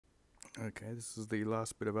Okay, this is the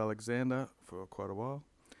last bit of Alexander for quite a while.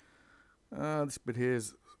 This bit here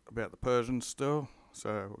is about the Persians still,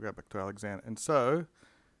 so we'll go back to Alexander. And so,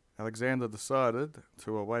 Alexander decided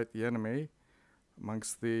to await the enemy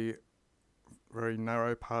amongst the very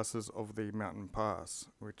narrow passes of the mountain pass,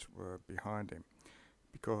 which were behind him,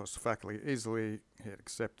 because fairly easily he had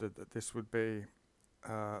accepted that this would be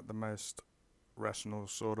the most rational,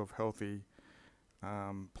 sort of healthy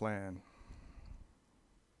plan.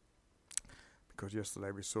 Because yesterday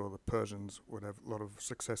we saw the Persians would have a lot of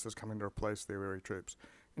successes coming to replace their weary troops.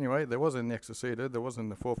 Anyway, there was in the Exerceded, there was in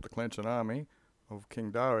the fourth declension army of King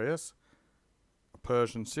Darius, a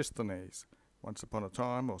Persian Sistines, once upon a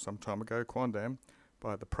time, or some time ago, condemned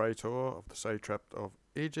by the praetor of the satrap of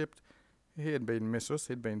Egypt. He had been missus,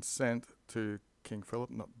 he'd been sent to King Philip,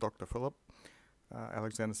 not Dr. Philip,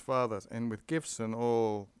 Alexander's father, and with gifts and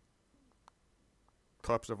all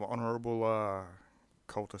types of honourable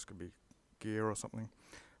cultists, could be gear or something.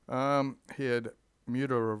 He had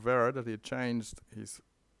mutarevered, he had changed his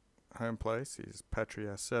home place, his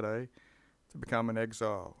patria sede, to become an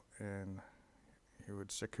exile, and he would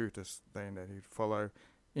Curtius then, that he'd follow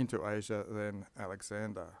into Asia, then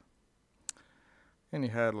Alexander. And he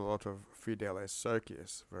had a lot of fideles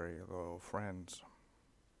socius, very loyal friends.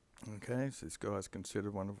 Okay, so this guy is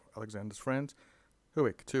considered one of Alexander's friends.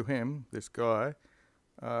 Huic, to him, this guy,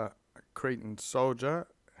 a Cretan soldier,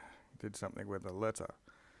 did something with a letter.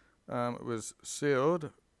 It was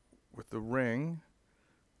sealed with the ring,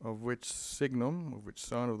 of which signum, of which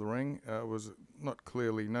sign of the ring, was not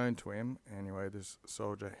clearly known to him. Anyway, this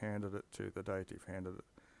soldier handed it to the dative, handed it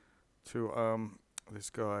to this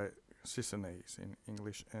guy Sisinnes, in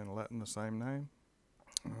English and Latin the same name.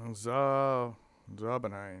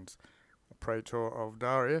 Zarbanes, a praetor of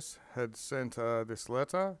Darius, had sent this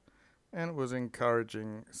letter, and it was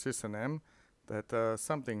encouraging Sisinem that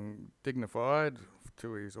something dignified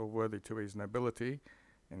to his, or worthy to his nobility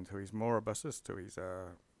and to his moribussus, to his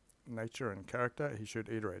nature and character, he should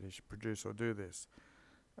iterate, he should produce or do this.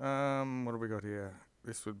 What have we got here?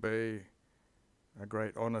 This would be a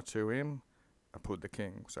great honour to him, put the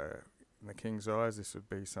king. So in the king's eyes, this would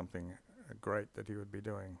be something great that he would be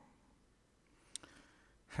doing.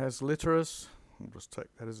 Has literus, we'll just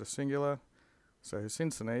take that as a singular. So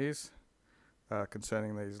Sisinnes,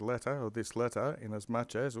 concerning this letter,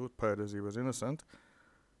 inasmuch as, utpod as he was innocent,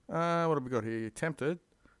 what have we got here? He attempted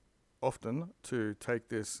often to take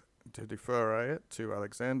this, to defer it to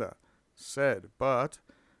Alexander, said, but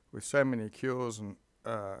with so many cures and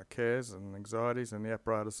cares and anxieties, and the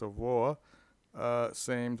apparatus of war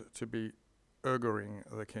seemed to be urging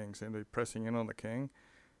the king, seemed to be pressing in on the king.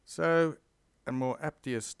 So a more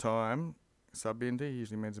aptious time, subindi,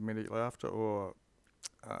 usually means immediately after, or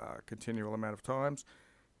continual amount of times,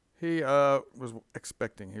 he was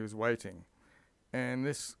expecting, he was waiting, and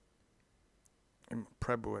this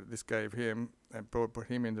this gave him and put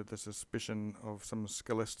him into the suspicion of some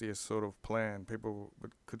scholestius sort of plan. People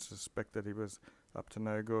could suspect that he was up to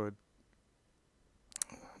no good.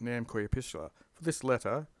 Namqui epistula. For this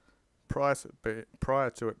letter, prior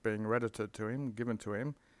to it being redacted to him, given to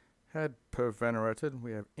him, had pervenerated,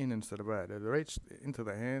 we have in instead of ad, it reached into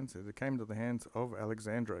the hands, it came to the hands of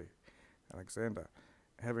Alexander,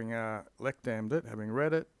 having lectammed it, having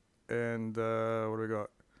read it, and what do we got?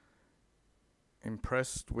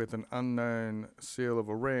 Impressed with an unknown seal of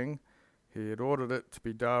a ring, he had ordered it to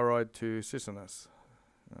be daried to Sisinnes.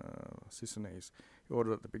 He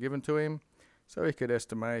ordered it to be given to him, so he could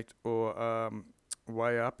estimate or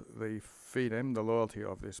weigh up the fidem, the loyalty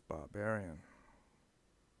of this barbarian.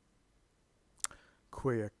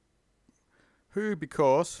 Quia, who,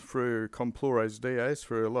 because through complures dies,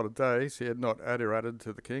 through a lot of days, he had not adherated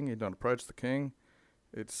to the king, he had not approached the king.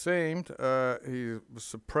 It seemed he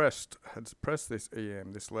was had suppressed this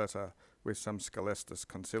this letter, with some scholestus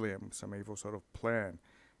concilium, some evil sort of plan.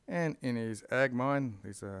 And in his ag mind,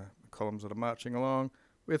 these are the columns that are marching along,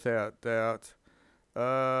 without doubt,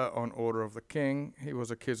 on order of the king, he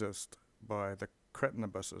was accused by the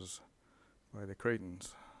Cretinibuses, by the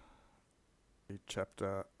Cretans.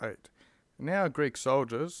 Chapter 8. Now Greek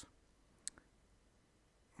soldiers,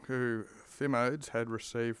 who Thymodes had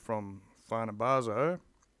received from Pharnabazo,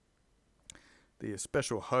 the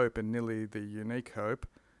special hope and nearly the unique hope,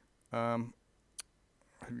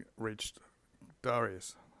 reached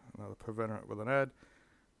Darius. Another pervenerate with an ad.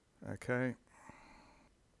 Okay,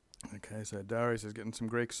 so Darius is getting some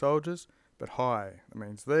Greek soldiers, but high. That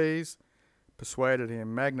means these persuaded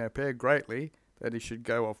him magno per greatly that he should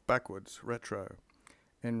go off backwards, retro,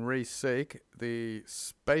 and re-seek the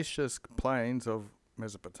spacious plains of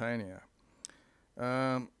Mesopotamia.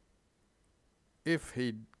 If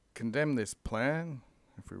he condemn this plan,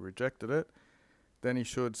 if he rejected it, then he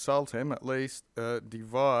should salt him, at least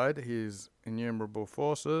divide his innumerable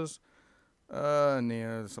forces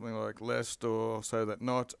near something like lest, or so that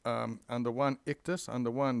not under one ictus,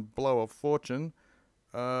 under one blow of fortune,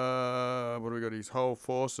 what do we got, his whole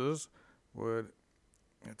forces would,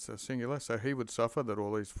 it's a singular, so he would suffer, that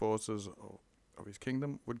all these forces of his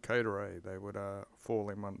kingdom would caterate, they would fall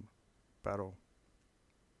in one battle.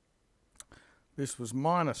 This was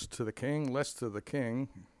minus to the king, less to the king,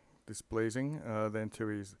 displeasing, than to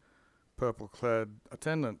his purple-clad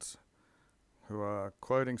attendants, who are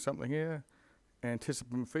quoting something here,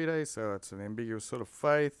 anticipum fide, so it's an ambiguous sort of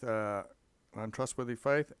faith, untrustworthy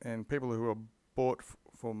faith, and people who were bought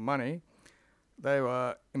for money, they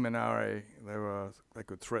were imminare, they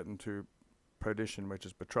could threaten to perdition, which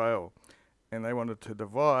is betrayal, and they wanted to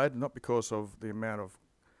divide, not because of the amount of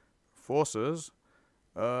forces,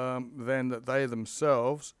 then that they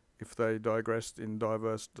themselves, if they digressed in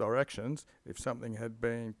diverse directions, if something had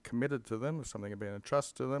been committed to them, if something had been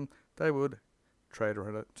entrusted to them, they would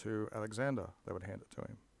traitor it to Alexander, they would hand it to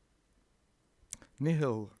him.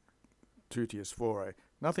 Nihil Curtius fore,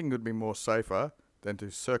 nothing could be more safer than to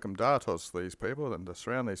circumdatos these people, than to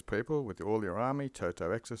surround these people with all your army,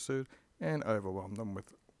 toto exercid, and overwhelm them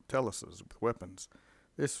with teleses, with weapons.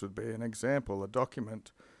 This would be an example, a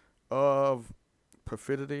document of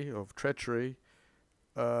perfidy, of treachery,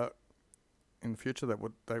 in the future that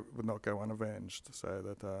they would not go unavenged. So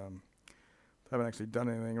that they haven't actually done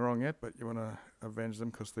anything wrong yet, but you want to avenge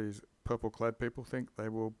them because these purple-clad people think they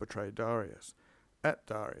will betray Darius. At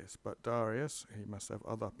Darius, but Darius, he must have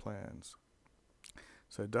other plans.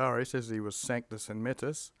 So Darius says he was sanctus and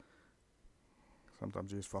metus,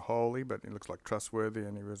 sometimes used for holy, but he looks like trustworthy,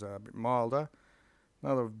 and he was a bit milder.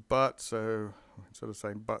 Another but, so instead of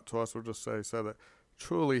saying but twice, we'll just say so that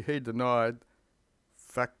truly he denied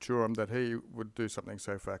facturum, that he would do something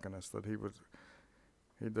so facunus, that he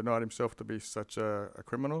denied himself to be such a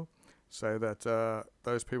criminal, so that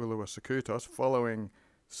those people who were secutos, following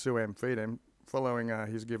suem fidem, following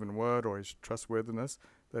his given word or his trustworthiness,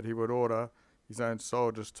 that he would order his own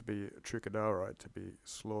soldiers to be trucidarii, to be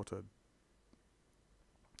slaughtered.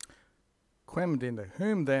 Quem dinde,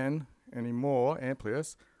 whom then, any more,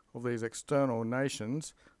 Amplius, of these external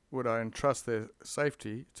nations would I entrust their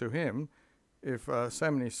safety to him, if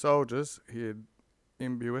so many soldiers he had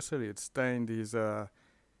imbued, he had stained his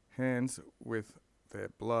hands with their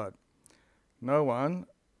blood? No one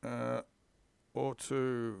ought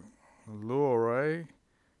to lure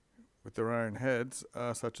with their own heads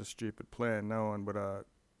such a stupid plan. No one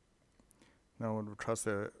would trust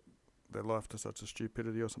their life to such a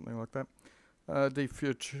stupidity or something like that. De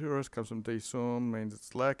futuris comes from de sum, means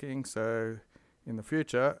it's lacking, so in the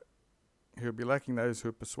future he'll be lacking those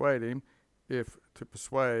who persuade him, if to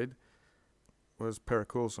persuade was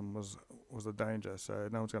periculsum, was a danger. So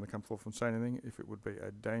no one's going to come forth and say anything if it would be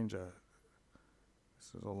a danger.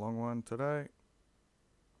 This is a long one today.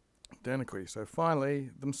 Deniqui. So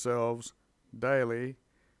finally, themselves, daily,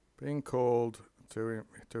 being called to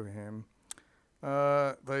him,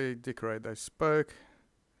 they decorate, they spoke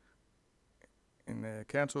in their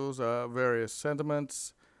councils various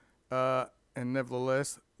sentiments, and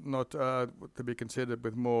nevertheless not to be considered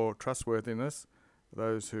with more trustworthiness,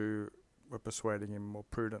 those who were persuading him more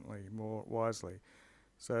prudently, more wisely.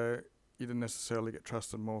 So you didn't necessarily get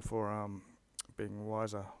trusted more for being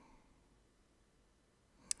wiser.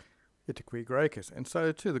 Itiqui Graecus. And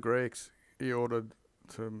so to the Greeks he ordered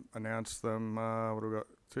to announce them,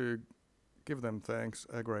 to give them thanks,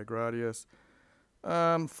 agre gratias,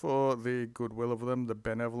 for the goodwill of them, the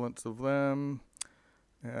benevolence of them.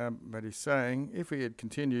 But he's saying if he had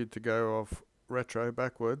continued to go off retro,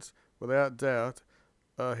 backwards, without doubt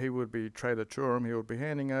he would be traitaturum, he would be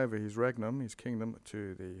handing over his regnum, his kingdom,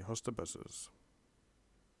 to the hostibuses.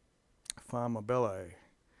 Fama belli.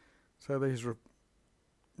 So these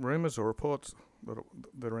rumours or reports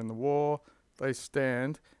that are in the war, they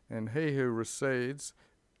stand, and he who recedes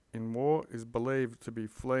in war is believed to be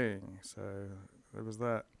fleeing. So there was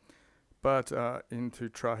that. But into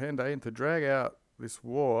trahende, and to drag out this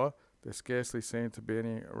war, there scarcely seemed to be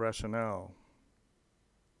any rationale.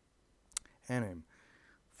 Anim.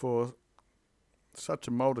 For such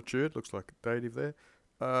a multitude, looks like a dative there,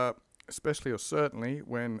 especially or certainly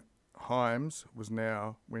when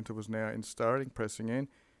winter was now starting, pressing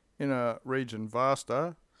in a region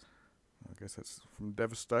vaster, I guess that's from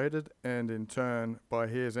devastated, and in turn by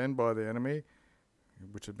his and by the enemy,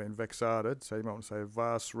 which had been vexated. So you might want to say a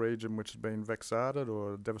vast region which had been vexated,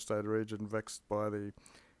 or a devastated region vexed by the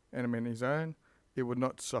enemy in his own. It would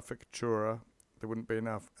not sufficatura, there wouldn't be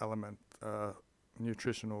enough element,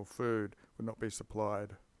 nutritional food would not be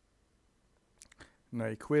supplied.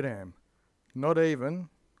 Ne quidam. Not even,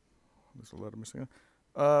 there's a lot of missing,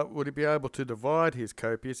 would he be able to divide his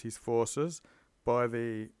copius, his forces, by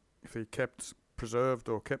if he preserved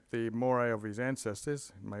or kept the more of his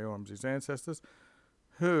ancestors, Maorums his ancestors,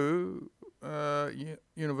 who,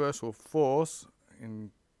 universal force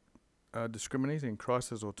in discriminating in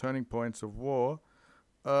crises or turning points of war,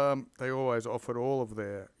 they always offered all of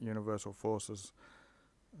their universal forces.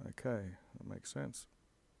 Okay, that makes sense.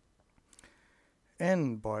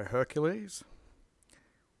 And by Hercules,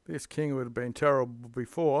 this king would have been terrible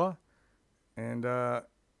before, and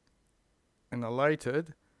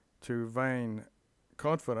elated to vain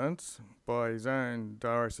confidence by his own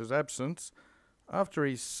Darius' absence, after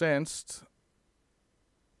he sensed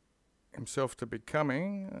himself to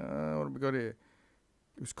becoming, what have we got here?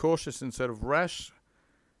 He was cautious instead of rash.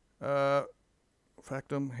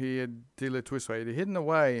 Factum, he had diletuisque, he hidden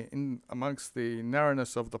away in amongst the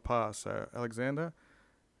narrowness of the pass. So Alexander,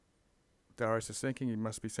 Darius is thinking, he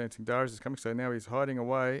must be sensing Darius is coming, so now he's hiding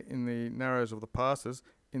away in the narrows of the passes,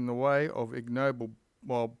 in the way of ignoble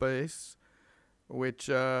wild beasts, which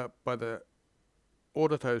by the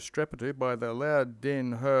audito strepitu, by the loud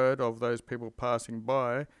din heard of those people passing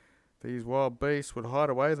by, these wild beasts would hide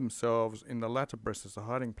away themselves in the laterbrisses, the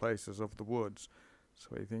hiding places of the woods.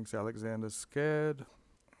 So he thinks Alexander's scared.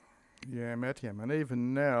 Yeah, Matiam. And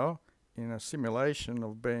even now, in a simulation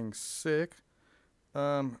of being sick,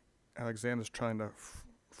 Alexander's trying to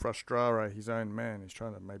frustrare his own man. He's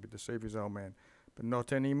trying to maybe deceive his own man. But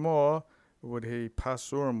not anymore would he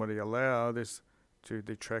would he allow this to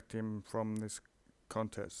detract him from this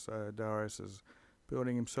contest. So Darius is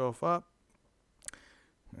building himself up.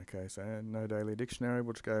 Okay, so no daily dictionary.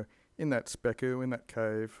 We'll just go in that specu, in that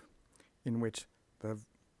cave, in which the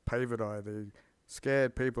Pavidae, the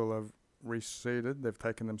scared people, have receded. They've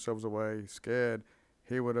taken themselves away, scared.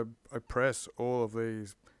 He would oppress all of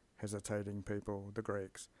these hesitating people, the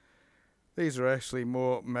Greeks. These are actually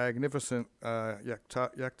more magnificent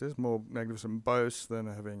yaktas, more magnificent boasts than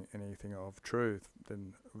having anything of truth,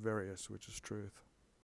 than Verius, which is truth.